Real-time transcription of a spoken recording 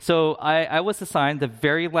So I was assigned the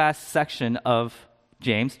very last section of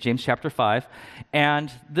James chapter 5,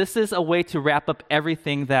 and this is a way to wrap up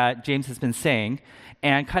everything that James has been saying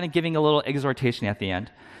and kind of giving a little exhortation at the end.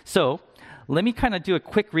 So let me kind of do a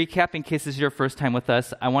quick recap in case this is your first time with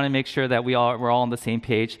us. I want to make sure that we're all on the same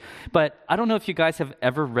page. But I don't know if you guys have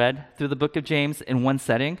ever read through the book of James in one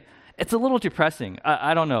setting. It's a little depressing.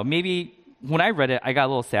 I don't know. Maybe when I read it, I got a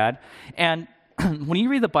little sad. And when you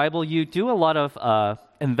read the Bible, you do a lot of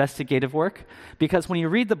investigative work, because when you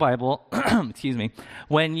read the Bible, excuse me,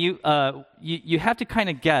 when you have to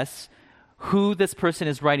kind of guess who this person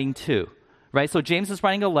is writing to, right? So James is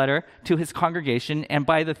writing a letter to his congregation, and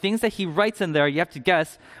by the things that he writes in there, you have to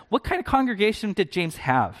guess what kind of congregation did James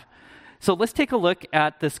have. So let's take a look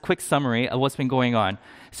at this quick summary of what's been going on.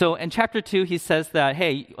 So in chapter 2, he says that,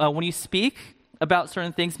 hey, when you speak about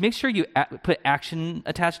certain things, make sure you put action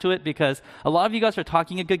attached to it, because a lot of you guys are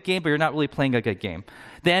talking a good game, but you're not really playing a good game.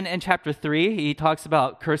 Then in chapter 3, he talks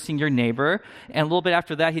about cursing your neighbor. And a little bit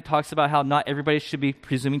after that, he talks about how not everybody should be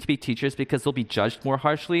presuming to be teachers because they'll be judged more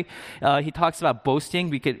harshly. He talks about boasting.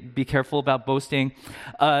 We could be careful about boasting.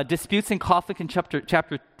 Disputes and conflict in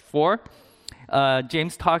chapter 4.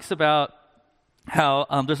 James talks about how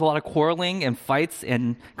there's a lot of quarreling and fights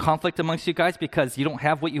and conflict amongst you guys because you don't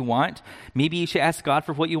have what you want. Maybe you should ask God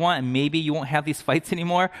for what you want, and maybe you won't have these fights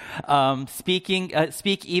anymore.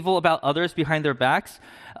 Speak evil about others behind their backs.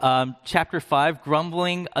 Chapter 5,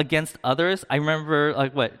 grumbling against others. I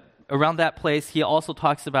remember, around that place, he also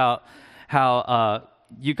talks about how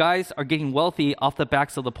you guys are getting wealthy off the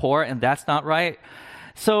backs of the poor, and that's not right.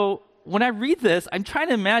 So when I read this, I'm trying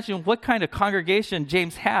to imagine what kind of congregation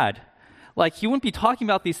James had. Like, he wouldn't be talking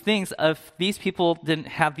about these things if these people didn't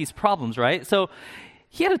have these problems, right? So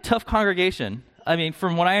he had a tough congregation. I mean,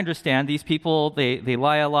 from what I understand, these people, they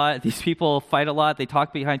lie a lot. These people fight a lot. They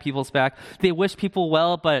talk behind people's back. They wish people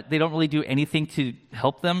well, but they don't really do anything to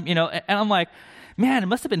help them, you know? And I'm like, man, it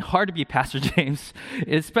must have been hard to be Pastor James,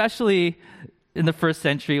 especially in the first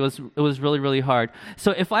century. It was really, really hard.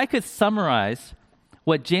 So if I could summarize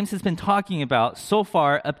what James has been talking about so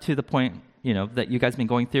far up to the point that you guys have been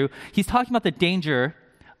going through, he's talking about the danger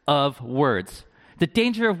of words. The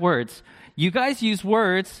danger of words. You guys use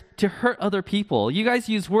words to hurt other people. You guys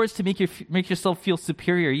use words to make yourself feel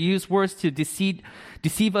superior. You use words to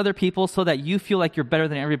deceive other people so that you feel like you're better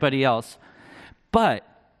than everybody else. But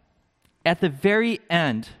at the very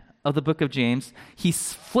end of the book of James, he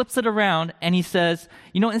flips it around and he says,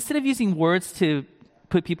 instead of using words to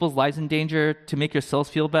put people's lives in danger, to make yourselves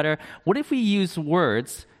feel better, what if we use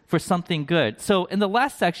words for something good? So in the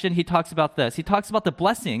last section, he talks about this. He talks about the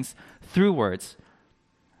blessings through words.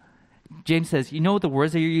 James says, the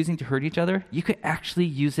words that you're using to hurt each other, you could actually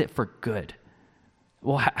use it for good.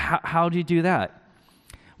 Well, how do you do that?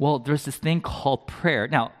 Well, there's this thing called prayer.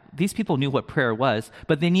 Now, these people knew what prayer was,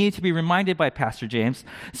 but they needed to be reminded by Pastor James.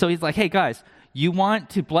 So he's like, hey guys, you want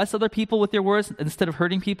to bless other people with your words instead of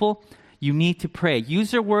hurting people? You need to pray.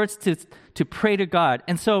 Use your words to pray to God.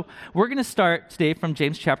 And so we're going to start today from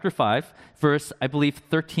James chapter 5, verse, I believe,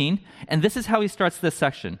 13. And this is how he starts this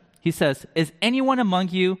section. He says, is anyone among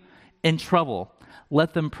you in trouble?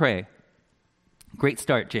 Let them pray. Great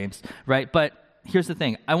start, James, right? But here's the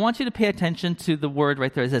thing. I want you to pay attention to the word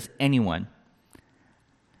right there. It says anyone.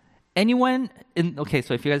 Anyone,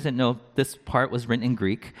 so if you guys didn't know, this part was written in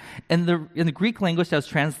Greek. In the Greek language that was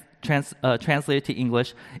translated to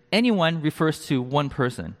English, anyone refers to one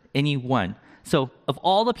person, anyone. So of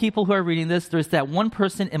all the people who are reading this, there's that one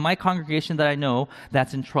person in my congregation that I know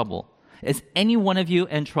that's in trouble. Is any one of you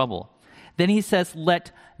in trouble? Then he says,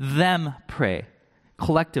 let them pray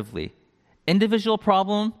collectively. Individual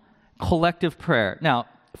problem, collective prayer. Now,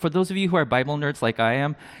 for those of you who are Bible nerds like I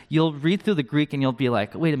am, you'll read through the Greek and you'll be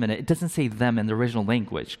like, wait a minute, it doesn't say them in the original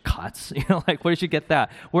language. Cuts. Where did you get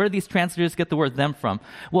that? Where did these translators get the word them from?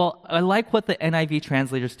 Well, I like what the NIV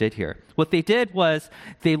translators did here. What they did was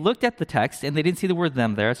they looked at the text and they didn't see the word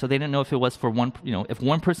them there, so they didn't know if it was for one, if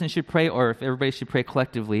one person should pray or if everybody should pray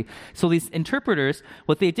collectively. So these interpreters,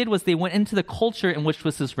 what they did was they went into the culture in which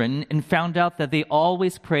this was written and found out that they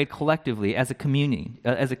always prayed collectively as a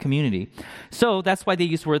community. So that's why they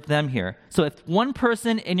used the word them here. So if one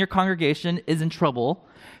person in your congregation is in trouble,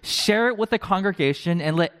 share it with the congregation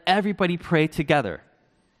and let everybody pray together.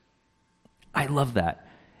 I love that.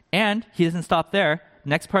 And he doesn't stop there.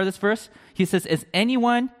 Next part of this verse, he says, is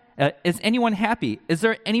anyone happy? Is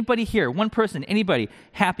there anybody here, one person, anybody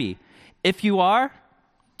happy? If you are,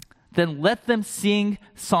 then let them sing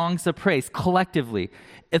songs of praise collectively.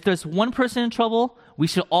 If there's one person in trouble, we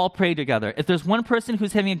should all pray together. If there's one person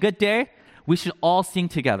who's having a good day, we should all sing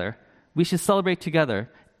together. We should celebrate together.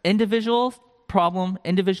 Individuals, problem,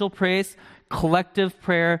 individual praise, collective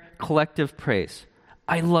prayer, collective praise.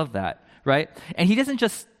 I love that, right? And he doesn't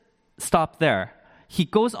just stop there. He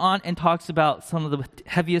goes on and talks about some of the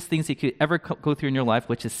heaviest things you could ever go through in your life,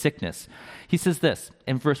 which is sickness. He says this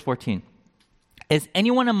in verse 14. Is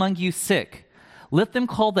anyone among you sick? Let them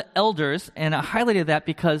call the elders, and I highlighted that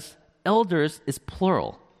because elders is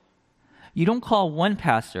plural. You don't call one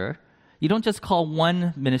pastor, you don't just call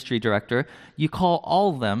one ministry director, you call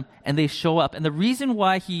all of them, and they show up. And the reason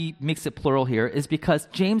why he makes it plural here is because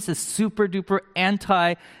James is super duper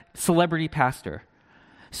anti-celebrity pastor.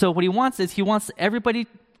 So what he wants everybody,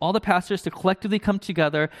 all the pastors, to collectively come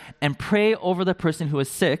together and pray over the person who is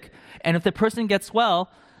sick. And if the person gets well,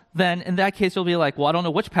 then in that case, you'll be like, well, I don't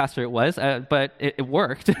know which pastor it was, but it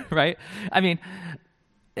worked, right? I mean,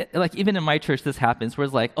 like even in my church, this happens where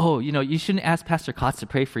it's like, oh, you shouldn't ask Pastor Kotz to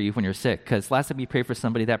pray for you when you're sick because last time you prayed for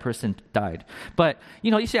somebody, that person died. But,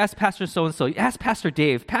 you should ask Pastor so-and-so. You ask Pastor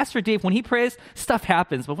Dave. Pastor Dave, when he prays, stuff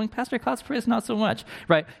happens. But when Pastor Kotz prays, not so much,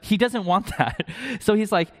 right? He doesn't want that. So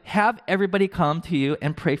he's like, have everybody come to you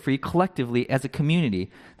and pray for you collectively as a community.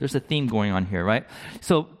 There's a theme going on here, right?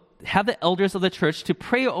 So have the elders of the church to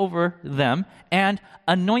pray over them and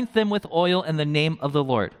anoint them with oil in the name of the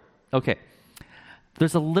Lord. Okay.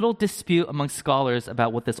 There's a little dispute among scholars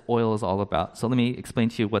about what this oil is all about. So let me explain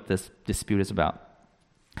to you what this dispute is about.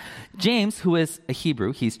 James, who is a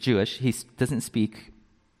Hebrew, he's Jewish, he doesn't speak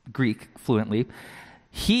Greek fluently.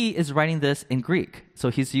 He is writing this in Greek. So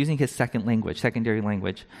he's using his secondary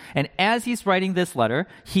language. And as he's writing this letter,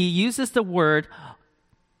 he uses the word,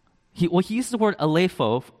 he uses the word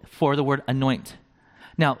alepho for the word anoint.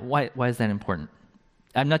 Now, why is that important?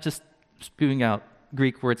 I'm not just spewing out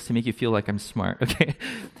Greek words to make you feel like I'm smart, okay?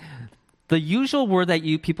 The usual word that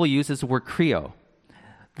people use is the word kreo.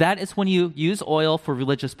 That is when you use oil for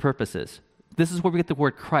religious purposes. This is where we get the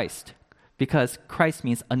word Christ, because Christ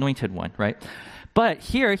means anointed one, right? But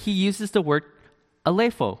here he uses the word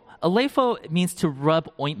alepho. Alepho means to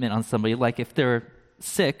rub ointment on somebody, like if they're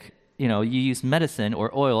sick, you use medicine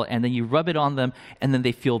or oil and then you rub it on them and then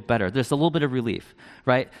they feel better. There's a little bit of relief,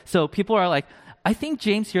 right? So people are like, I think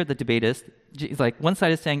James here, the debate is, like one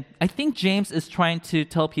side is saying, I think James is trying to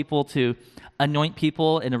tell people to anoint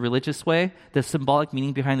people in a religious way, the symbolic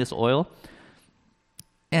meaning behind this oil.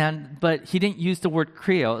 But he didn't use the word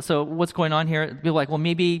kreo. So what's going on here? People are like, well,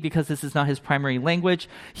 maybe because this is not his primary language,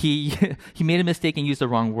 he made a mistake and used the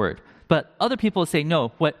wrong word. But other people say,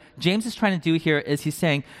 no, what James is trying to do here is he's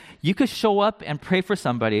saying, you could show up and pray for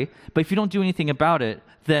somebody, but if you don't do anything about it,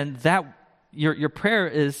 then your prayer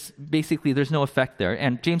is basically, there's no effect there.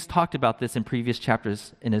 And James talked about this in previous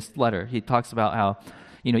chapters in his letter. He talks about how,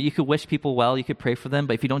 you could wish people well, you could pray for them,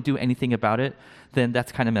 but if you don't do anything about it, then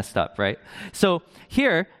that's kind of messed up, right? So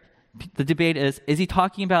here, the debate is he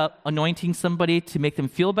talking about anointing somebody to make them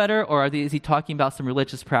feel better, or is he talking about some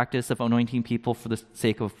religious practice of anointing people for the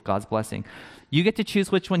sake of God's blessing? You get to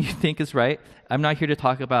choose which one you think is right. I'm not here to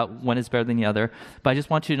talk about one is better than the other, but I just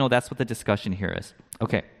want you to know that's what the discussion here is.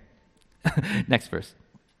 Okay. Next verse.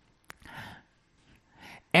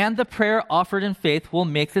 And the prayer offered in faith will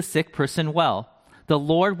make the sick person well. The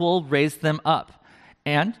Lord will raise them up.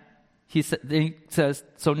 And he says,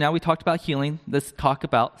 so now we talked about healing. Let's talk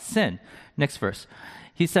about sin. Next verse.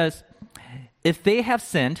 He says, if they have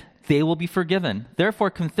sinned, they will be forgiven.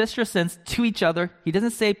 Therefore, confess your sins to each other. He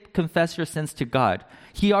doesn't say confess your sins to God.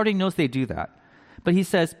 He already knows they do that. But he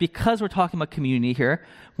says, because we're talking about community here,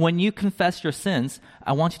 when you confess your sins,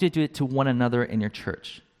 I want you to do it to one another in your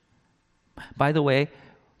church. By the way,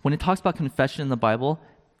 when it talks about confession in the Bible,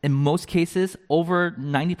 in most cases, over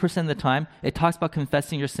 90% of the time, it talks about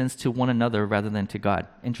confessing your sins to one another rather than to God.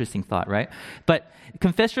 Interesting thought, right? But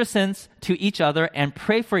confess your sins to each other and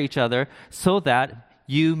pray for each other so that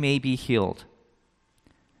you may be healed.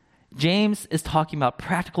 James is talking about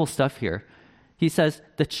practical stuff here. He says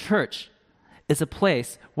the church is a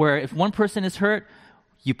place where if one person is hurt,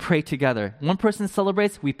 you pray together. One person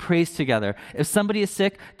celebrates, we praise together. If somebody is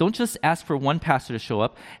sick, don't just ask for one pastor to show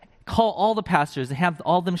up. Call all the pastors and have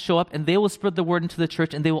all of them show up, and they will spread the word into the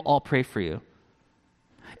church, and they will all pray for you.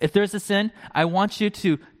 If there's a sin, I want you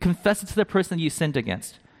to confess it to the person you sinned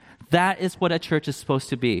against. That is what a church is supposed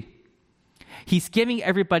to be. He's giving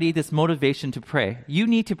everybody this motivation to pray. You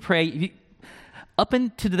need to pray. Up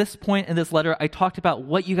until this point in this letter, I talked about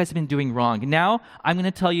what you guys have been doing wrong. Now, I'm going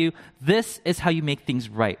to tell you, this is how you make things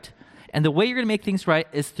right. And the way you're going to make things right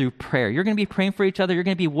is through prayer. You're going to be praying for each other. You're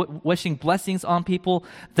going to be wishing blessings on people.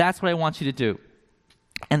 That's what I want you to do.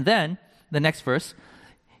 And then, the next verse,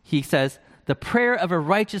 he says, the prayer of a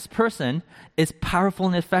righteous person is powerful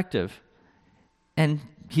and effective. And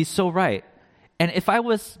he's so right. And if I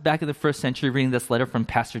was back in the first century reading this letter from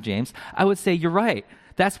Pastor James, I would say, you're right.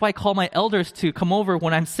 That's why I call my elders to come over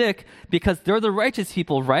when I'm sick, because they're the righteous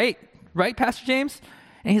people, right? Right, Pastor James?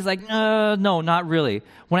 And he's like, no, not really.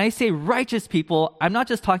 When I say righteous people, I'm not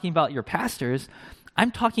just talking about your pastors. I'm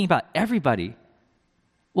talking about everybody.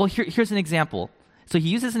 Well, here's an example. So he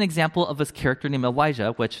uses an example of this character named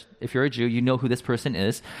Elijah, which, if you're a Jew, you know who this person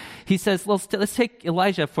is. He says, let's take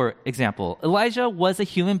Elijah, for example. Elijah was a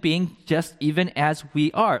human being just even as we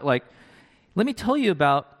are. Like, let me tell you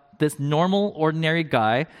about this normal, ordinary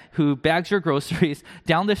guy who bags your groceries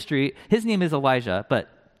down the street. His name is Elijah, but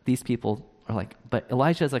these people are like, but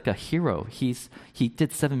Elijah is like a hero. He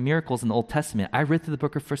did 7 miracles in the Old Testament. I read through the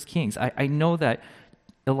book of 1 Kings. I know that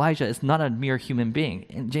Elijah is not a mere human being.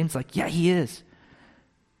 And James is like, yeah, he is.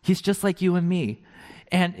 He's just like you and me.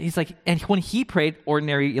 And he's like, and when he prayed,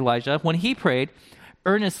 ordinary Elijah, when he prayed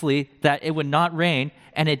earnestly that it would not rain,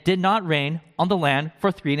 and it did not rain on the land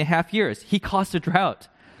for 3.5 years, he caused a drought.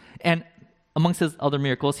 And amongst his other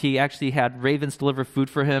miracles, he actually had ravens deliver food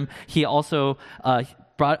for him. He also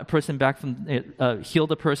brought a person back from,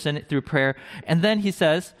 healed a person through prayer. And then he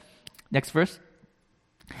says, next verse,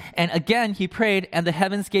 and again he prayed, and the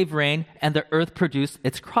heavens gave rain, and the earth produced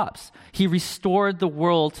its crops. He restored the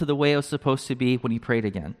world to the way it was supposed to be when he prayed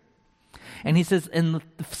again. And he says, in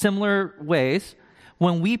similar ways,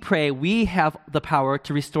 when we pray, we have the power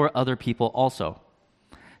to restore other people also.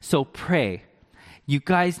 So pray. You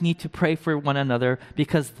guys need to pray for one another,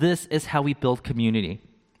 because this is how we build community.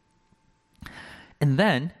 And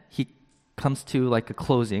then he comes to like a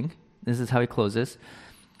closing. This is how he closes.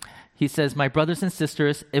 He says, my brothers and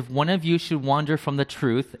sisters, if one of you should wander from the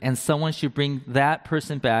truth and someone should bring that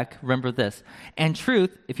person back, remember this. And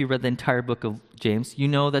truth, if you read the entire book of James, you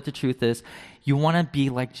know that the truth is you want to be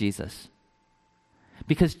like Jesus.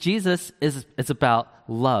 Because Jesus is about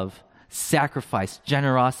love, sacrifice,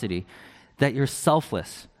 generosity, that you're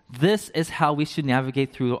selfless. This is how we should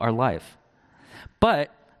navigate through our life. But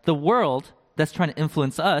the world that's trying to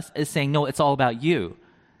influence us is saying, no, it's all about you,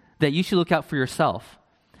 that you should look out for yourself.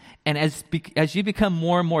 And as you become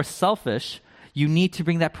more and more selfish, you need to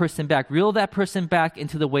bring that person back, reel that person back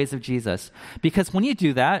into the ways of Jesus. Because when you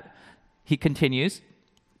do that, he continues,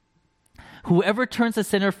 whoever turns a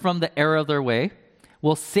sinner from the error of their way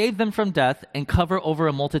will save them from death and cover over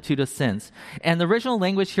a multitude of sins. And the original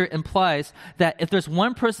language here implies that if there's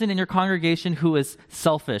one person in your congregation who is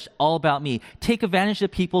selfish, all about me, take advantage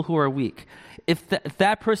of people who are weak. If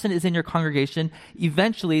that person is in your congregation,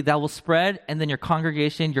 eventually that will spread, and then your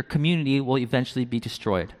congregation, your community will eventually be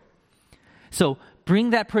destroyed. So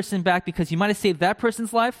bring that person back, because you might have saved that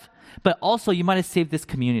person's life, but also you might have saved this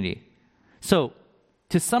community. So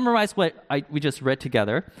to summarize what we just read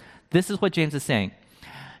together, this is what James is saying.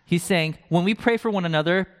 He's saying, when we pray for one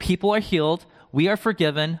another, people are healed, we are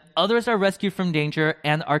forgiven, others are rescued from danger,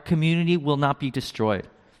 and our community will not be destroyed.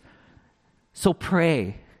 So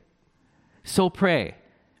pray.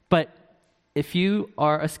 But if you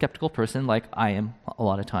are a skeptical person, like I am a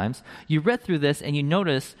lot of times, you read through this and you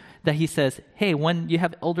notice that he says, hey, when you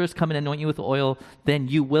have elders come and anoint you with oil, then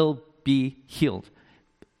you will be healed.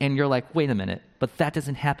 And you're like, wait a minute, but that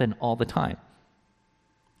doesn't happen all the time.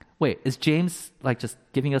 Wait, is James like just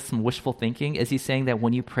giving us some wishful thinking? Is he saying that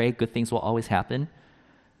when you pray, good things will always happen?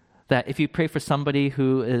 That if you pray for somebody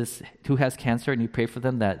who has cancer and you pray for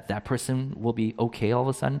them, that person will be okay all of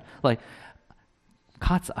a sudden? Like,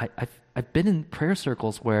 Kotz, I've been in prayer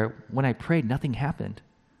circles where when I prayed, nothing happened.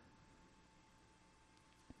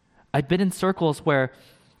 I've been in circles where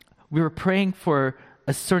we were praying for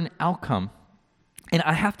a certain outcome, and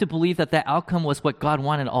I have to believe that outcome was what God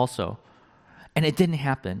wanted also, and it didn't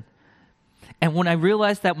happen. And when I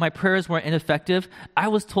realized that my prayers were ineffective, I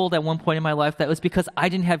was told at one point in my life that it was because I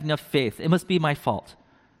didn't have enough faith. It must be my fault.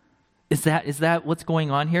 Is that what's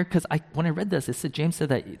going on here? Because when I read this, James said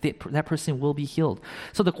that that person will be healed.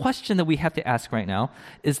 So the question that we have to ask right now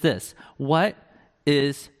is this: what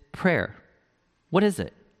is prayer? What is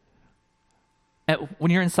it?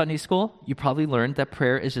 When you're in Sunday school, you probably learned that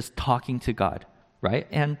prayer is just talking to God, right?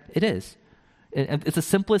 And it is. It's the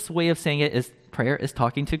simplest way of saying it is prayer is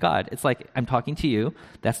talking to God. It's like I'm talking to you.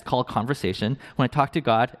 That's called conversation. When I talk to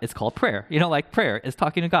God, it's called prayer. Like prayer is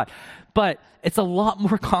talking to God. But it's a lot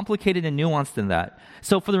more complicated and nuanced than that.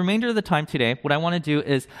 So for the remainder of the time today, what I want to do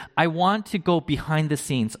is I want to go behind the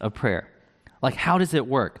scenes of prayer. Like, how does it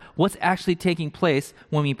work? What's actually taking place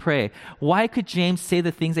when we pray? Why could James say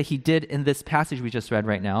the things that he did in this passage we just read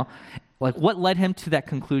right now? Like, what led him to that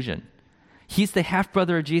conclusion? He's the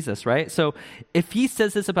half-brother of Jesus, right? So if he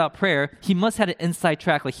says this about prayer, he must have had an inside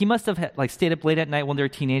track. Like he must have stayed up late at night when they were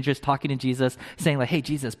teenagers talking to Jesus, saying like, hey,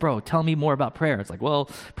 Jesus, bro, tell me more about prayer. It's like, well,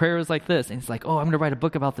 prayer is like this. And he's like, oh, I'm going to write a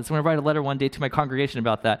book about this. I'm going to write a letter one day to my congregation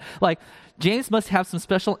about that. Like James must have some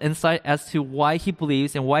special insight as to why he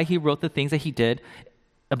believes and why he wrote the things that he did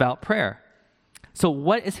about prayer. So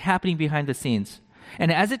what is happening behind the scenes?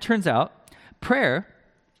 And as it turns out, prayer,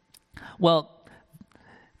 well,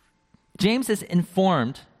 James is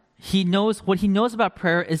informed. He knows what he knows about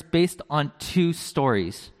prayer is based on two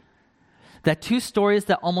stories. That two stories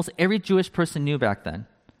that almost every Jewish person knew back then.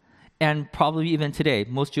 And probably even today.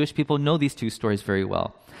 Most Jewish people know these two stories very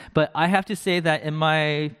well. But I have to say that in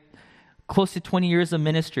my close to 20 years of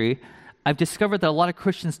ministry, I've discovered that a lot of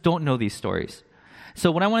Christians don't know these stories.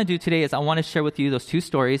 So what I want to do today is I want to share with you those two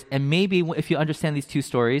stories. And maybe if you understand these two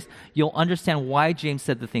stories, you'll understand why James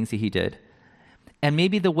said the things that he did. And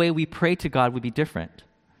maybe the way we pray to God would be different.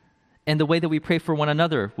 And the way that we pray for one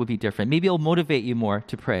another would be different. Maybe it'll motivate you more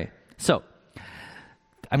to pray. So,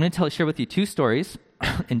 I'm going to share with you two stories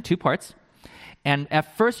in two parts. And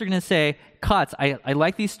at first you're going to say, Kotz, I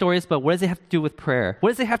like these stories, but what does it have to do with prayer? What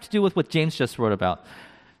does it have to do with what James just wrote about?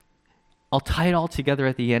 I'll tie it all together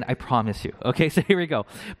at the end, I promise you. Okay, so here we go.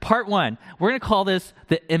 Part one, we're going to call this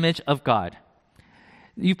the image of God.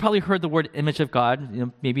 You've probably heard the word image of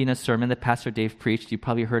God, maybe in a sermon that Pastor Dave preached. You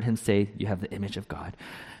probably heard him say, you have the image of God.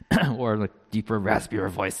 Or like deeper, raspier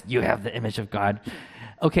voice, you have the image of God.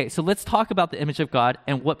 Okay, so let's talk about the image of God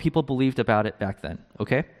and what people believed about it back then,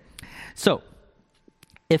 okay? So,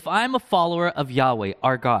 if I'm a follower of Yahweh,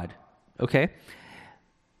 our God, okay?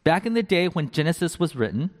 Back in the day when Genesis was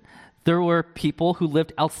written, there were people who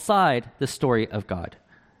lived outside the story of God.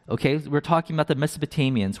 Okay, we're talking about the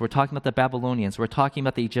Mesopotamians, we're talking about the Babylonians, we're talking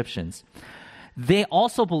about the Egyptians. They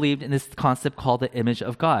also believed in this concept called the image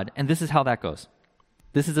of God. And this is how that goes.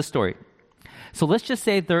 This is the story. So let's just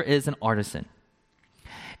say there is an artisan.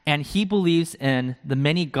 And he believes in the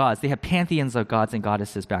many gods. They have pantheons of gods and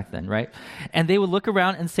goddesses back then, right? And they would look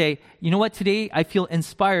around and say, you know what, today I feel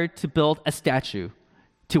inspired to build a statue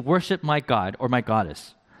to worship my god or my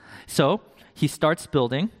goddess. So he starts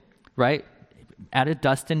building, right? Added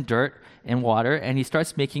dust and dirt and water, and he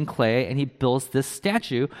starts making clay, and he builds this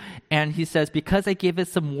statue. And he says, because I gave it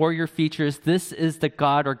some warrior features, this is the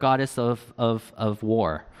god or goddess of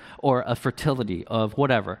war or of fertility, of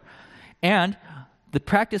whatever. And the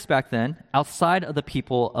practice back then, outside of the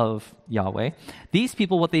people of Yahweh, these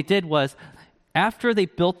people, what they did was, after they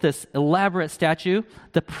built this elaborate statue,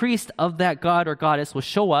 the priest of that god or goddess will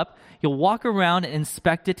show up. You'll walk around and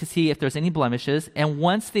inspect it to see if there's any blemishes. And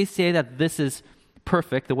once they say that this is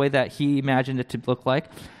perfect, the way that he imagined it to look like,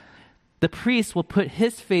 the priest will put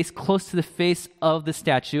his face close to the face of the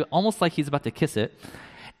statue, almost like he's about to kiss it,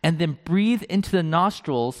 and then breathe into the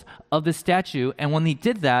nostrils of the statue. And when he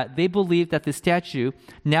did that, they believed that the statue,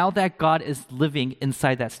 now that God is living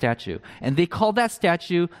inside that statue. And they called that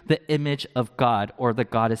statue the image of God, or the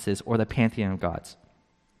goddesses, or the pantheon of gods.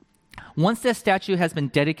 Once that statue has been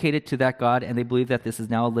dedicated to that God, and they believe that this is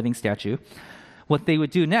now a living statue, what they would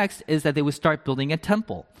do next is that they would start building a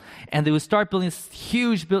temple. And they would start building this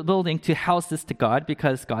huge building to house this to God,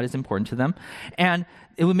 because God is important to them. And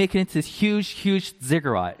it would make it into this huge, huge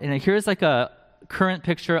ziggurat. And here's like a current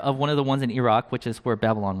picture of one of the ones in Iraq, which is where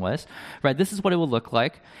Babylon was. Right? This is what it would look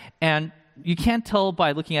like. And you can't tell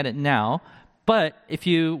by looking at it now, but if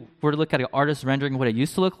you were to look at an artist's rendering of what it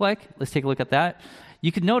used to look like, let's take a look at that.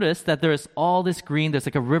 You could notice that there's all this green. There's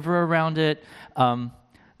like a river around it.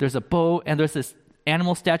 There's a boat, and there's this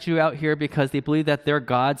animal statue out here because they believe that their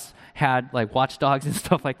gods had like watchdogs and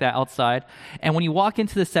stuff like that outside. And when you walk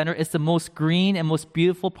into the center, it's the most green and most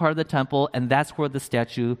beautiful part of the temple, and that's where the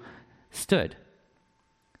statue stood.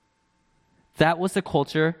 That was the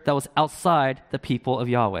culture that was outside the people of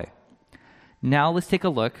Yahweh. Now let's take a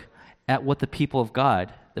look at what the people of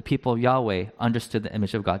God, the people of Yahweh, understood the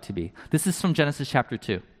image of God to be. This is from Genesis chapter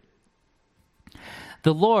 2.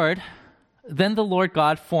 Then the Lord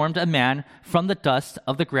God formed a man from the dust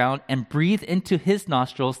of the ground and breathed into his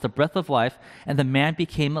nostrils the breath of life, and the man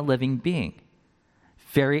became a living being.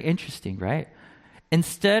 Very interesting, right?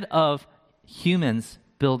 Instead of humans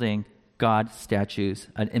building God statues,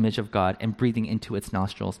 an image of God, and breathing into its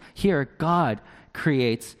nostrils, here God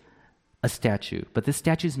creates a statue, but this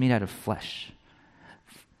statue is made out of flesh.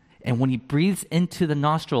 And when he breathes into the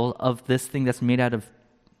nostril of this thing that's made out of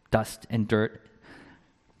dust and dirt,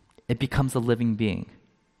 it becomes a living being.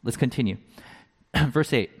 Let's continue.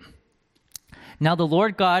 Verse 8. Now the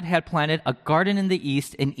Lord God had planted a garden in the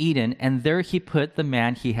east in Eden, and there he put the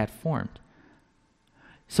man he had formed.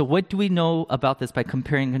 So what do we know about this by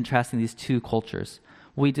comparing and contrasting these two cultures?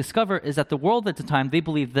 What we discover is that the world at the time, they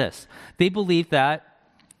believed this. They believed that,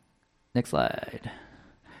 next slide,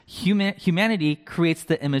 humanity creates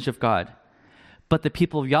the image of God. But the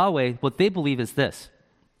people of Yahweh, what they believe is this.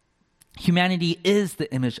 Humanity is the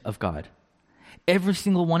image of God. Every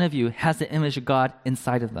single one of you has the image of God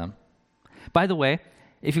inside of them. By the way,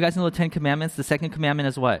 if you guys know the 10 Commandments, the second commandment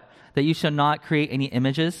is what? That you shall not create any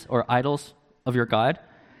images or idols of your God.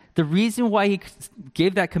 The reason why he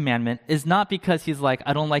gave that commandment is not because he's like,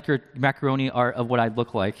 I don't like your macaroni art of what I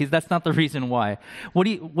look like. That's not the reason why. What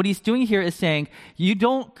he's doing here is saying, you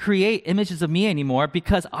don't create images of me anymore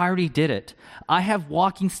because I already did it. I have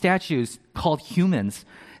walking statues called humans.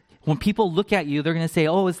 When people look at you, they're going to say,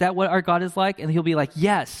 oh, is that what our God is like? And he'll be like,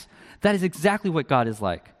 yes, that is exactly what God is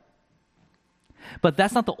like. But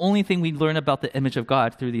that's not the only thing we learn about the image of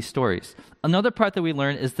God through these stories. Another part that we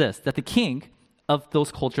learn is this, that the king of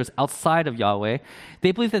those cultures outside of Yahweh,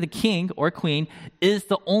 they believe that the king or queen is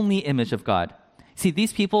the only image of God. See,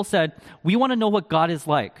 these people said, we want to know what God is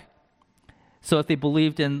like. So if they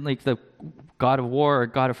believed in like the God of war or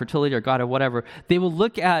God of fertility or God of whatever, they will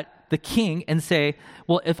look at the king and say,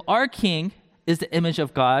 well, if our king is the image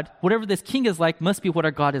of God, whatever this king is like must be what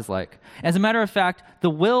our God is like. As a matter of fact, the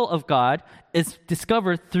will of God is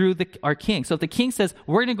discovered through our king. So if the king says,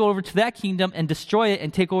 we're going to go over to that kingdom and destroy it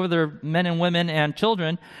and take over their men and women and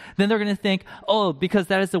children, then they're going to think, oh, because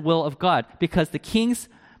that is the will of God. Because the king's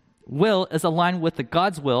will is aligned with the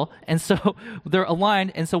God's will, and so they're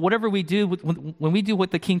aligned. And so whatever we do, when we do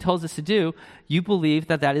what the king tells us to do, you believe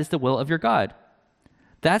that that is the will of your God.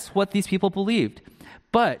 That's what these people believed.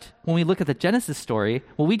 But when we look at the Genesis story,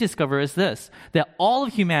 what we discover is this, that all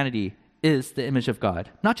of humanity is the image of God,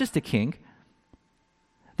 not just the king.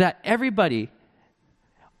 That every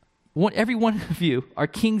one of you are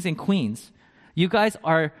kings and queens. You guys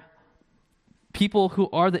are people who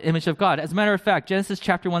are the image of God. As a matter of fact, Genesis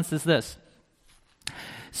chapter 1 says this.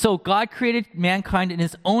 So God created mankind in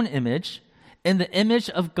his own image. In the image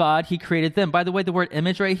of God, he created them. By the way, the word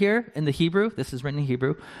image right here in the Hebrew, this is written in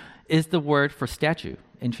Hebrew, is the word for statue.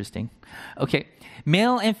 Interesting. Okay.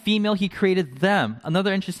 Male and female, he created them.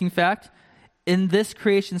 Another interesting fact, in this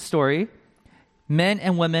creation story, men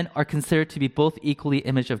and women are considered to be both equally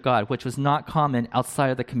image of God, which was not common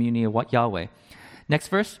outside of the community of Yahweh. Next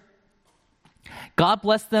verse. God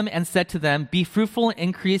blessed them and said to them, be fruitful and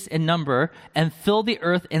increase in number and fill the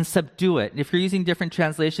earth and subdue it. If you're using different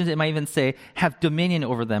translations, it might even say have dominion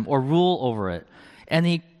over them or rule over it. And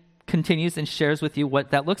he continues and shares with you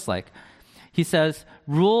what that looks like. He says,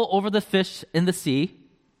 rule over the fish in the sea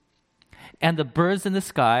and the birds in the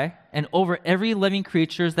sky and over every living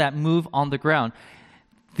creature that move on the ground.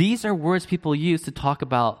 These are words people use to talk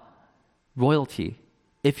about royalty.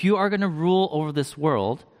 If you are going to rule over this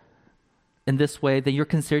world in this way, then you're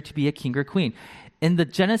considered to be a king or queen. In the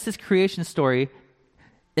Genesis creation story,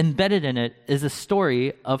 embedded in it is a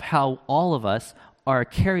story of how all of us are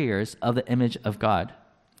carriers of the image of God,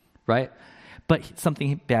 right? But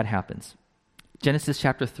something bad happens. Genesis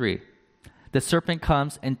chapter 3. The serpent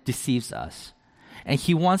comes and deceives us. And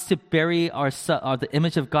he wants to bury the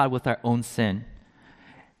image of God with our own sin.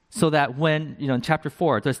 So that when, in chapter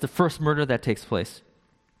 4, there's the first murder that takes place.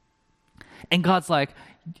 And God's like,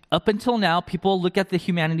 up until now, people look at the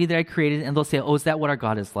humanity that I created and they'll say, oh, is that what our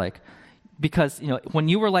God is like? Because, when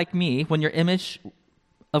you were like me, when your image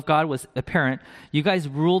of God was apparent, you guys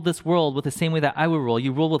ruled this world with the same way that I would rule.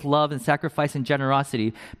 You rule with love and sacrifice and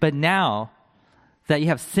generosity. But now that you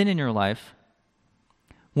have sin in your life,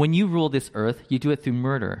 when you rule this earth, you do it through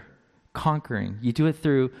murder, conquering. You do it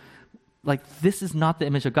through, this is not the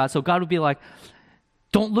image of God. So God would be like,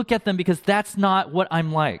 don't look at them because that's not what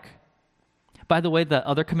I'm like. By the way, the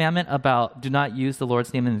other commandment about do not use the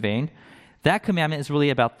Lord's name in vain, that commandment is really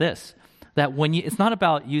about this. That it's not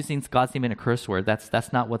about using God's name in a curse word.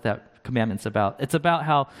 That's not what that commandment's about. It's about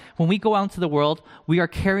how when we go out into the world, we are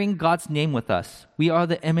carrying God's name with us. We are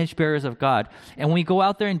the image bearers of God. And when we go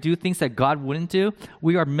out there and do things that God wouldn't do,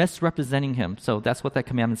 we are misrepresenting him. So that's what that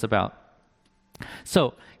commandment's about.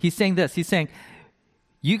 So he's saying this. He's saying,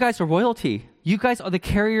 you guys are royalty. You guys are the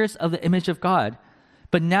carriers of the image of God.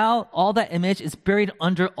 But now all that image is buried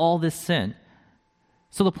under all this sin.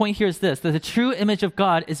 So the point here is this, that the true image of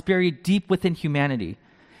God is buried deep within humanity.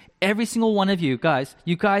 Every single one of you guys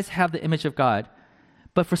have the image of God.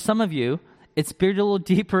 But for some of you, it's buried a little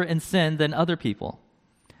deeper in sin than other people.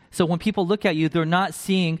 So when people look at you, they're not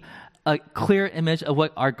seeing a clear image of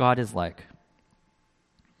what our God is like.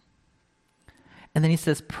 And then he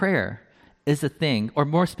says prayer is a thing, or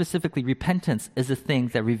more specifically, repentance is a thing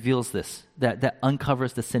that reveals this, that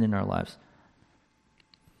uncovers the sin in our lives.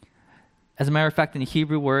 As a matter of fact, in the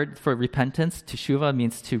Hebrew word for repentance, teshuva,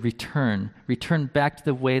 means to return back to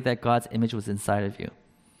the way that God's image was inside of you.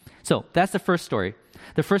 So that's the first story.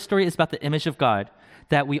 The first story is about the image of God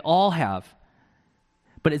that we all have,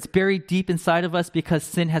 but it's buried deep inside of us because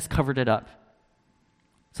sin has covered it up.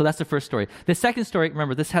 So that's the first story. The second story,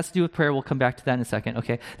 remember, this has to do with prayer. We'll come back to that in a second,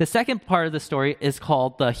 okay? The second part of the story is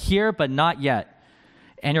called the here but not yet.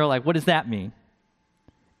 And you're like, what does that mean?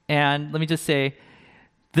 And let me just say,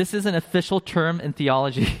 this is an official term in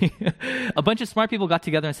theology. A bunch of smart people got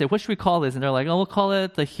together and said, what should we call this? And they're like, oh, we'll call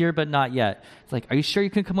it the here but not yet. It's like, are you sure you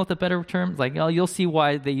can come up with a better term? It's like, oh, you'll see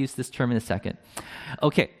why they use this term in a second.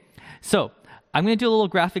 Okay, so I'm going to do a little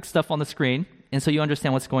graphic stuff on the screen, and so you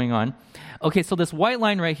understand what's going on. Okay, so this white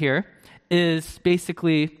line right here is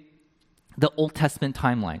basically the Old Testament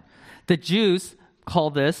timeline. The Jews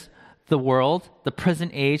call this the world, the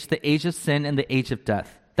present age, the age of sin, and the age of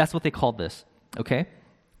death. That's what they called this, okay?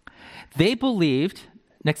 They believed,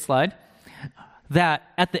 next slide, that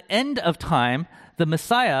at the end of time, the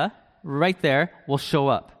Messiah, right there, will show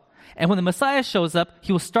up. And when the Messiah shows up,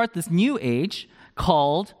 he will start this new age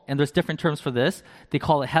called, and there's different terms for this, they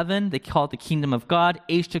call it heaven, they call it the kingdom of God,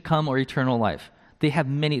 age to come, or eternal life. They have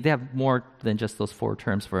more than just those 4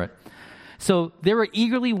 terms for it. So they were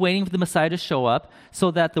eagerly waiting for the Messiah to show up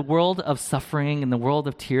so that the world of suffering and the world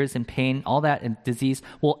of tears and pain, all that and disease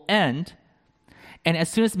will end. And as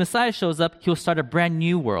soon as the Messiah shows up, he'll start a brand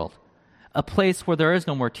new world, a place where there is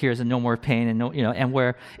no more tears and no more pain and and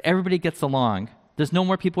where everybody gets along. There's no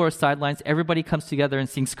more people who are sidelines. Everybody comes together and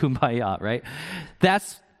sings Kumbaya, right?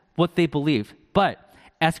 That's what they believe. But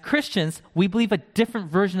as Christians, we believe a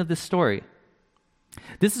different version of this story.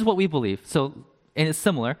 This is what we believe. And it's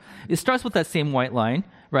similar. It starts with that same white line,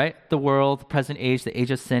 right? The world, the present age, the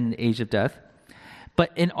age of sin, and the age of death.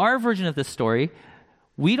 But in our version of this story,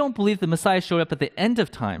 we don't believe the Messiah showed up at the end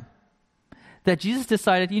of time. That Jesus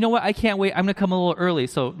decided, you know what, I can't wait, I'm going to come a little early.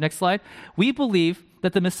 So next slide. We believe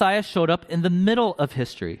that the Messiah showed up in the middle of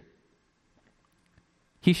history.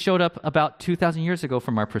 He showed up about 2,000 years ago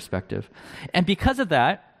from our perspective. And because of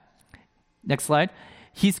that, next slide,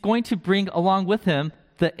 he's going to bring along with him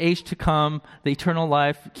the age to come, the eternal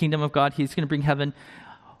life, kingdom of God. He's going to bring heaven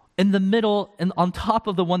in the middle and on top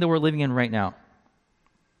of the one that we're living in right now.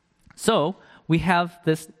 So we have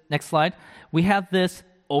this, next slide, we have this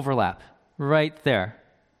overlap right there.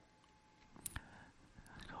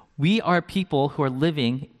 We are people who are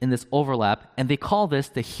living in this overlap, and they call this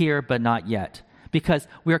the here but not yet. Because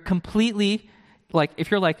we are completely, like,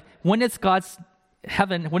 if you're like, when is God's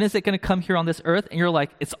heaven, when is it going to come here on this earth? And you're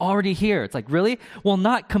like, it's already here. It's like, really? Well,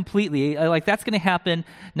 not completely. Like, that's going to happen,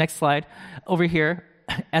 next slide, over here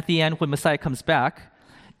at the end when Messiah comes back.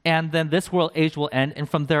 And then this world age will end, and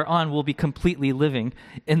from there on, we'll be completely living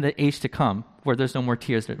in the age to come, where there's no more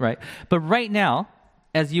tears, right? But right now,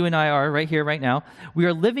 as you and I are right here, right now, we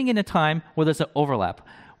are living in a time where there's an overlap.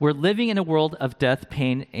 We're living in a world of death,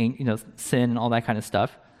 pain, and, sin, and all that kind of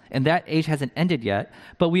stuff. And that age hasn't ended yet.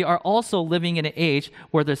 But we are also living in an age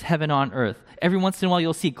where there's heaven on earth. Every once in a while,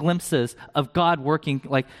 you'll see glimpses of God working.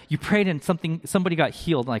 Like, you prayed and somebody got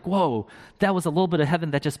healed. Like, whoa, that was a little bit of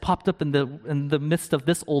heaven that just popped up in the midst of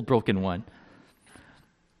this old broken one.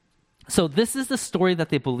 So this is the story that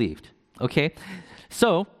they believed, okay?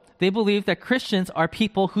 So they believe that Christians are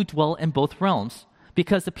people who dwell in both realms.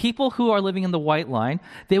 Because the people who are living in the white line,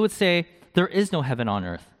 they would say, there is no heaven on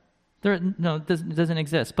earth. It doesn't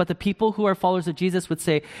exist. But the people who are followers of Jesus would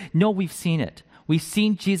say, no, we've seen it. We've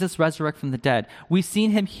seen Jesus resurrect from the dead. We've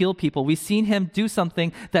seen him heal people. We've seen him do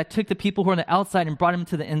something that took the people who are on the outside and brought them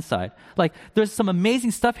to the inside. Like, there's some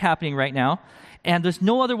amazing stuff happening right now, and there's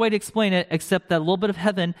no other way to explain it except that a little bit of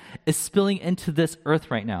heaven is spilling into this earth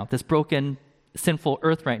right now, this broken, sinful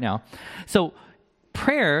earth right now. So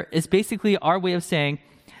prayer is basically our way of saying,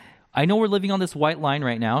 I know we're living on this white line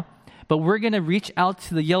right now, but we're going to reach out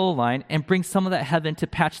to the yellow line and bring some of that heaven to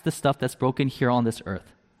patch the stuff that's broken here on this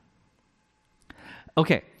earth.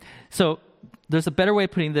 Okay, so there's a better way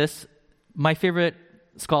of putting this. My favorite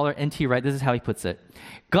scholar, N.T. Wright, this is how he puts it.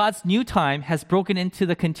 God's new time has broken into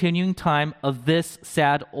the continuing time of this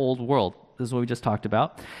sad old world. This is what we just talked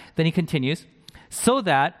about. Then he continues, so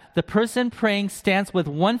that the person praying stands with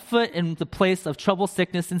one foot in the place of trouble,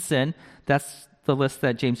 sickness, and sin. That's the list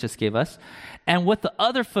that James just gave us, and with the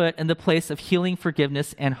other foot in the place of healing,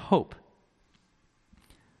 forgiveness, and hope.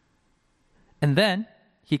 And then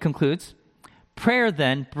he concludes, prayer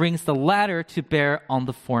then brings the latter to bear on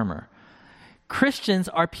the former. Christians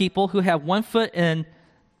are people who have one foot in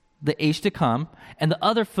the age to come and the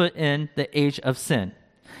other foot in the age of sin.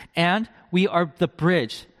 And we are the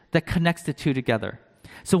bridge that connects the two together.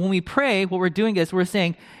 So when we pray, what we're doing is we're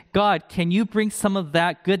saying, God, can you bring some of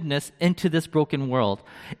that goodness into this broken world?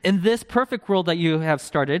 In this perfect world that you have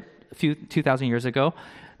started a few 2,000 years ago,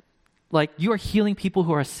 like you are healing people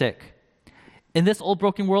who are sick. In this old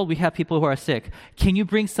broken world, we have people who are sick. Can you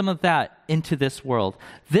bring some of that into this world?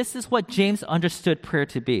 This is what James understood prayer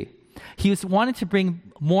to be. He was wanting to bring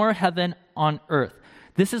more heaven on earth.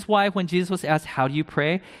 This is why when Jesus was asked, how do you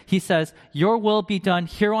pray? He says, your will be done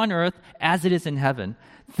here on earth as it is in heaven.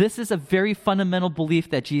 This is a very fundamental belief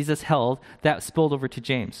that Jesus held that spilled over to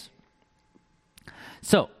James.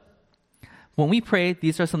 So, when we pray,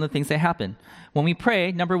 these are some of the things that happen. When we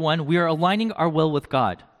pray, number one, we are aligning our will with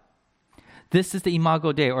God. This is the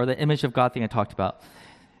imago Dei, or the image of God thing I talked about.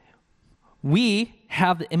 We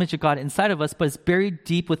have the image of God inside of us, but it's buried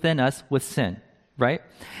deep within us with sin, right?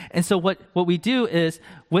 And so what we do is,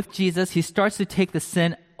 with Jesus, he starts to take the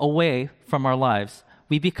sin away from our lives.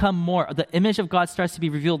 We become more, the image of God starts to be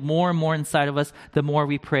revealed more and more inside of us the more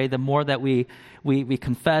we pray, the more that we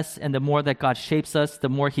confess, and the more that God shapes us, the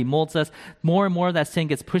more he molds us, more and more that sin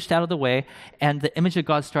gets pushed out of the way, and the image of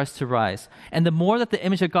God starts to rise. And the more that the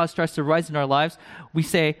image of God starts to rise in our lives, we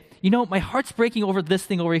say, my heart's breaking over this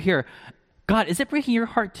thing over here. God, is it breaking your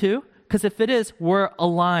heart too? Because if it is, we're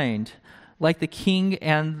aligned, like the king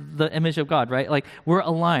and the image of God, right? Like we're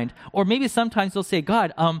aligned. Or maybe sometimes they'll say,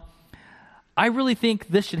 God, I really think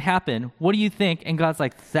this should happen. What do you think? And God's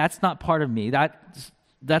like, that's not part of me.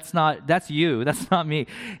 That's you. That's not me.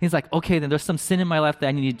 He's like, okay, then there's some sin in my life that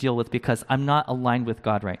I need to deal with because I'm not aligned with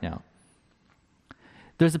God right now.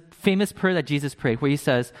 There's a famous prayer that Jesus prayed where he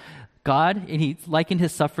says, God, and he likened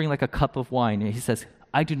his suffering like a cup of wine. And he says,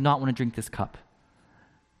 I do not want to drink this cup.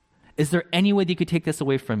 Is there any way that you could take this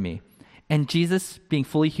away from me? And Jesus, being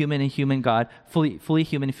fully human and human God, fully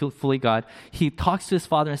human and fully God, he talks to his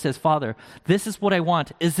Father and says, Father, this is what I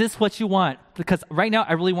want. Is this what you want? Because right now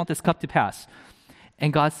I really want this cup to pass.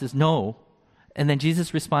 And God says, no. And then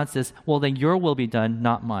Jesus' response is, well, then your will be done,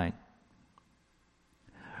 not mine.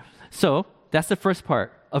 So that's the first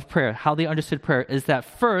part of prayer. How they understood prayer is that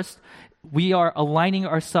first, we are aligning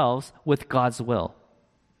ourselves with God's will.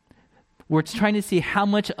 We're trying to see how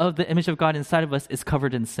much of the image of God inside of us is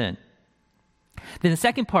covered in sin. Then the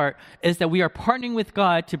second part is that we are partnering with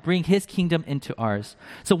God to bring his kingdom into ours.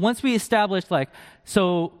 So once we establish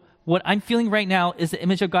so what I'm feeling right now is the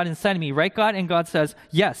image of God inside of me, right, God? And God says,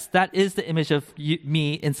 yes, that is the image of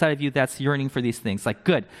me inside of you that's yearning for these things. Like,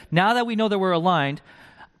 good. Now that we know that we're aligned,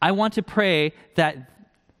 I want to pray that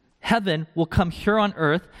heaven will come here on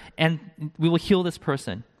earth and we will heal this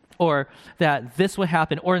person. Or that this will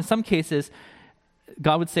happen. Or in some cases,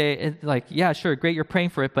 God would say, like, yeah, sure, great, you're praying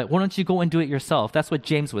for it, but why don't you go and do it yourself? That's what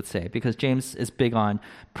James would say, because James is big on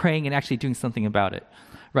praying and actually doing something about it,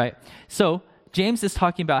 right? So James is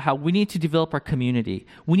talking about how we need to develop our community.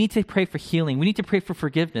 We need to pray for healing. We need to pray for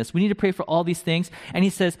forgiveness. We need to pray for all these things. And he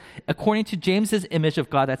says, according to James's image of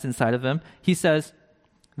God that's inside of him, he says,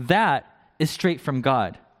 that is straight from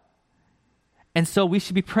God. And so we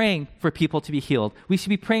should be praying for people to be healed. We should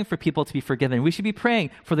be praying for people to be forgiven. We should be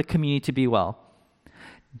praying for the community to be well.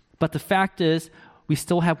 But the fact is, we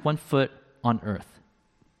still have one foot on earth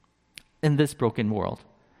in this broken world.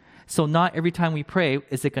 So not every time we pray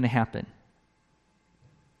is it going to happen.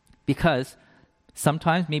 Because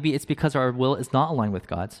sometimes maybe it's because our will is not aligned with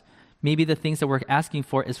God's. Maybe the things that we're asking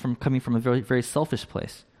for is coming from a very, very selfish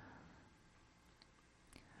place.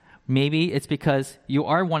 Maybe it's because you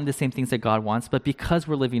are wanting the same things that God wants, but because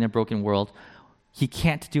we're living in a broken world, he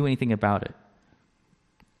can't do anything about it.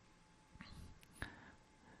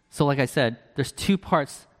 So like I said, there's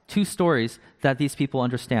two stories that these people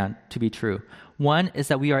understand to be true. One is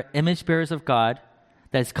that we are image bearers of God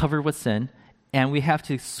that is covered with sin, and we have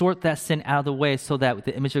to sort that sin out of the way so that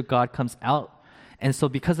the image of God comes out. And so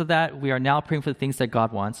because of that, we are now praying for the things that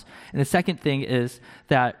God wants. And the second thing is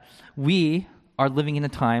that we are living in a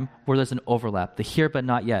time where there's an overlap, the here but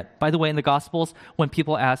not yet. By the way, in the Gospels, when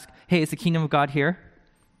people ask, hey, is the kingdom of God here?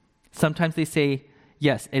 Sometimes they say,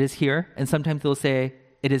 yes, it is here. And sometimes they'll say,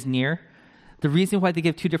 it is near. The reason why they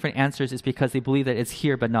give two different answers is because they believe that it's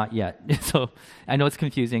here but not yet. So I know it's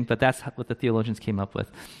confusing, but that's what the theologians came up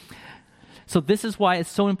with. So this is why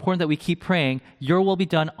it's so important that we keep praying, your will be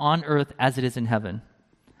done on earth as it is in heaven.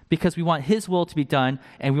 Because we want his will to be done,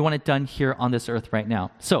 and we want it done here on this earth right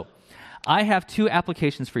now. So I have two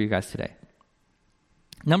applications for you guys today.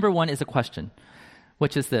 Number one is a question,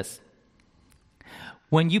 which is this.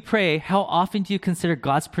 When you pray, how often do you consider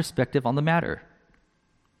God's perspective on the matter?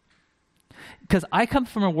 Because I come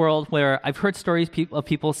from a world where I've heard stories of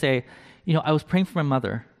people say, I was praying for my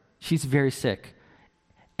mother. She's very sick.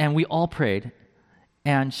 And we all prayed,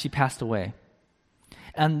 and she passed away.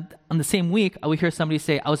 And on the same week, I would hear somebody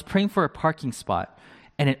say, I was praying for a parking spot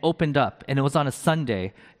and it opened up and it was on a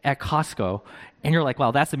Sunday at Costco. And you're like,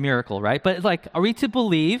 wow, that's a miracle, right? But it's like, are we to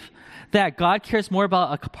believe that God cares more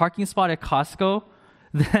about a parking spot at Costco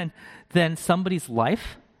than somebody's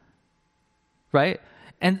life? Right?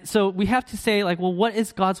 And so we have to say, like, well, what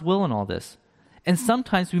is God's will in all this? And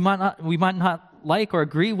sometimes we might not like or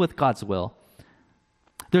agree with God's will.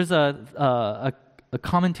 There's a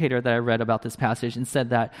commentator that I read about this passage and said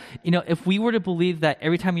that, if we were to believe that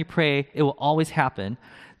every time we pray, it will always happen,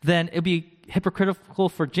 then it'd be hypocritical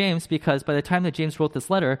for James, because by the time that James wrote this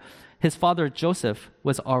letter, his father Joseph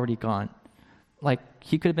was already gone. Like,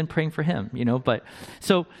 he could have been praying for him, but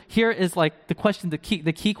so here is like the question, the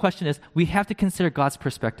key question is, we have to consider God's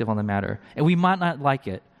perspective on the matter, and we might not like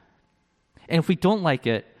it. And if we don't like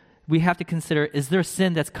it, we have to consider, is there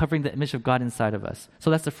sin that's covering the image of God inside of us? So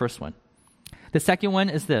that's the first one. The second one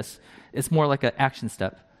is this. It's more like an action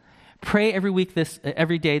step. Pray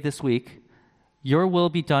every day this week, your will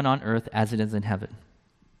be done on earth as it is in heaven.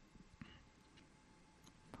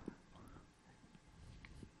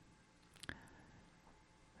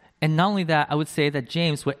 And not only that, I would say that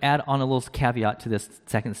James would add on a little caveat to this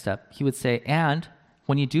second step. He would say, and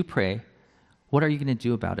when you do pray, what are you going to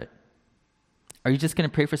do about it? Are you just going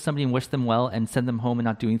to pray for somebody and wish them well and send them home and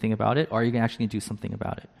not do anything about it? Or are you actually going to do something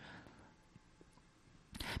about it?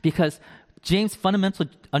 Because James' fundamental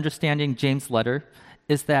understanding, James' letter,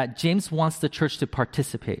 is that James wants the church to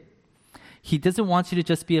participate. He doesn't want you to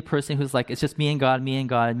just be a person who's like, it's just me and God, me and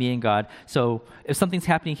God, me and God. So if something's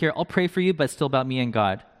happening here, I'll pray for you, but it's still about me and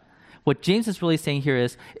God. What James is really saying here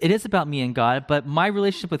is, it is about me and God, but my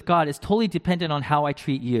relationship with God is totally dependent on how I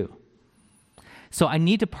treat you. So I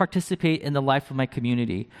need to participate in the life of my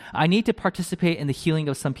community. I need to participate in the healing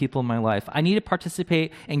of some people in my life. I need to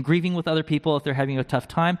participate in grieving with other people if they're having a tough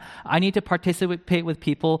time. I need to participate with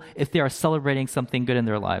people if they are celebrating something good in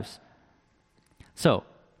their lives. So,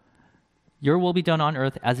 your will be done on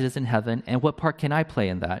earth as it is in heaven, and what part can I play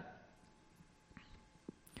in that?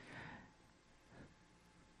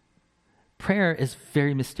 Prayer is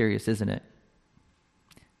very mysterious, isn't it?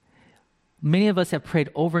 Many of us have prayed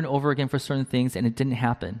over and over again for certain things and it didn't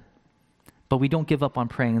happen. But we don't give up on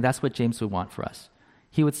praying, and that's what James would want for us.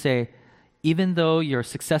 He would say, even though your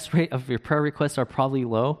success rate of your prayer requests are probably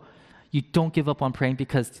low, you don't give up on praying,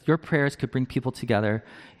 because your prayers could bring people together.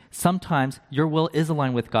 Sometimes your will is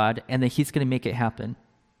aligned with God and that He's going to make it happen.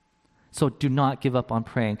 So do not give up on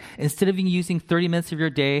praying. Instead of using 30 minutes of your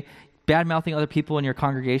day bad-mouthing other people in your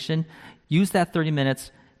congregation, use that 30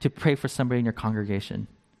 minutes to pray for somebody in your congregation.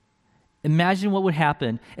 Imagine what would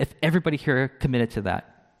happen if everybody here committed to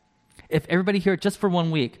that. If everybody here, just for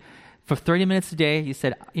 1 week, for 30 minutes a day, you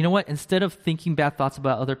said, you know what, instead of thinking bad thoughts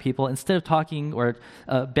about other people, instead of talking or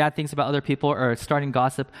bad things about other people or starting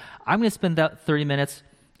gossip, I'm going to spend that 30 minutes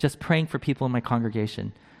just praying for people in my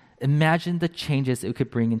congregation. Imagine the changes it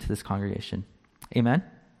could bring into this congregation. Amen?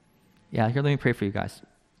 Yeah, here, let me pray for you guys.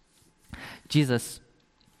 Jesus,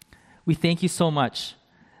 we thank you so much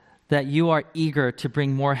that you are eager to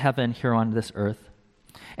bring more heaven here on this earth.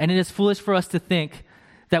 And it is foolish for us to think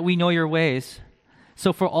that we know your ways.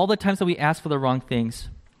 So for all the times that we asked for the wrong things,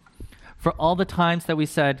 for all the times that we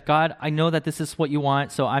said, God, I know that this is what you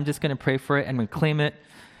want, so I'm just going to pray for it and we claim it,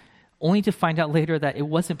 only to find out later that it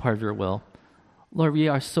wasn't part of your will. Lord, we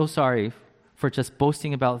are so sorry for just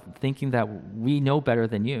boasting about thinking that we know better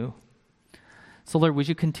than you. So Lord, would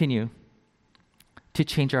you continue to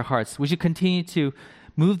change our hearts? Would you continue to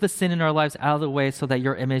move the sin in our lives out of the way so that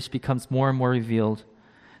your image becomes more and more revealed,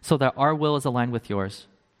 so that our will is aligned with yours?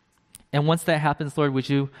 And once that happens, Lord, would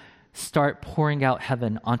you start pouring out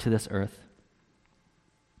heaven onto this earth?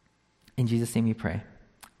 In Jesus' name we pray.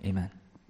 Amen.